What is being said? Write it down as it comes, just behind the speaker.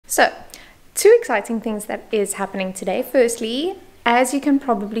So, two exciting things that is happening today. Firstly, as you can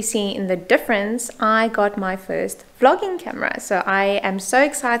probably see in the difference, I got my first vlogging camera. So I am so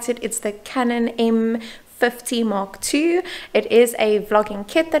excited. It's the Canon M50 Mark II. It is a vlogging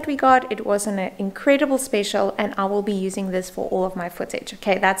kit that we got. It was an incredible special and I will be using this for all of my footage.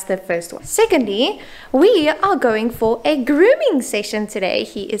 Okay, that's the first one. Secondly, we are going for a grooming session today.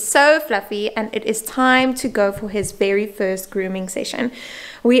 He is so fluffy and it is time to go for his very first grooming session.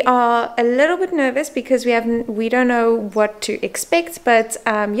 We are a little bit nervous because we don't know what to expect, but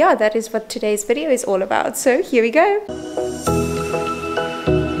yeah, that is what today's video is all about. So here we go.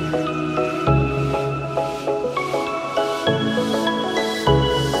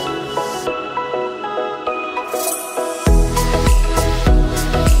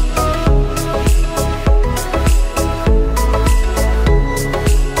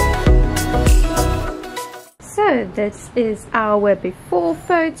 So this is our before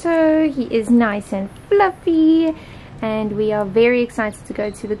photo. He is nice and fluffy and we are very excited to go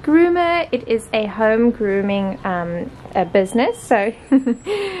to the groomer. It is a home grooming business, so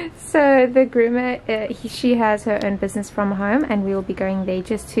so the groomer, she has her own business from home and we will be going there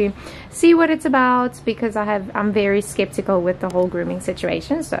just to see what it's about, because I'm very skeptical with the whole grooming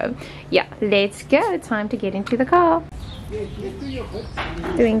situation. So yeah, let's go. Time to get into the car.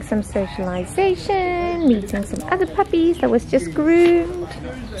 Doing some socialization, meeting some other puppies that was just groomed.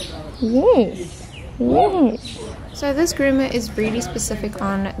 Yes, yes. So this groomer is really specific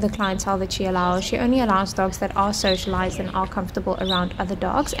on the clientele that she allows. She only allows dogs that are socialized and are comfortable around other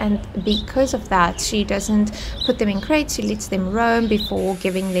dogs, and because of that she doesn't put them in crates. She lets them roam before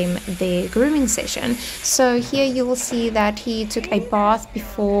giving them their grooming session. So here you will see that he took a bath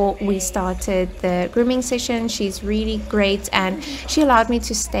before we started the grooming session. She's really great and she allowed me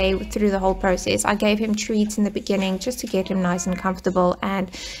to stay through the whole process. I gave him treats in the beginning just to get him nice and comfortable, and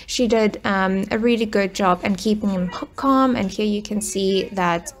she did a really good job and keeping him calm. And here you can see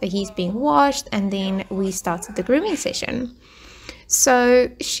that he's being washed, and then we started the grooming session. So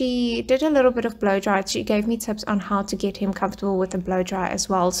she did a little bit of blow dry. She gave me tips on how to get him comfortable with the blow dry as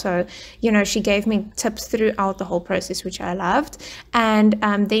well. So, you know, she gave me tips throughout the whole process, which I loved. And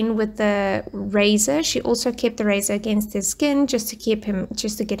then with the razor, she also kept the razor against his skin just to get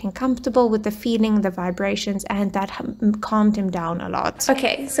him comfortable with the feeling, the vibrations, and that calmed him down a lot.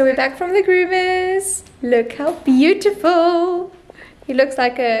 Okay, so we're back from the groomers. Look how beautiful. He looks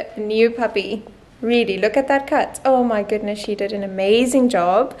like a new puppy. Really, look at that cut. Oh my goodness, she did an amazing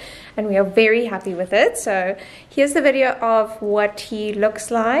job and we are very happy with it. So here's the video of what he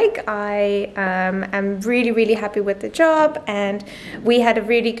looks like. I am really happy with the job and we had a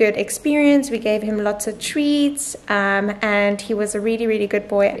really good experience. We gave him lots of treats and he was a really good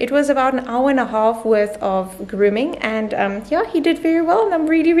boy. It was about an hour and a half worth of grooming and yeah, he did very well and I'm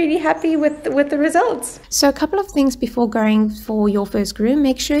really happy with the results. So a couple of things before going for your first groom.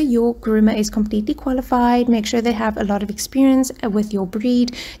 Make sure your groomer is completely qualified. Make sure they have a lot of experience with your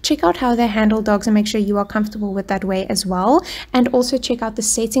breed. Check out how they handle dogs and make sure you are comfortable with that way as well. And also check out the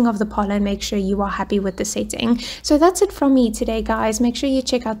setting of the parlor and make sure you are happy with the setting. So that's it from me today, guys. Make sure you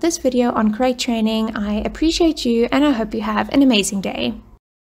check out this video on crate training. I appreciate you and I hope you have an amazing day.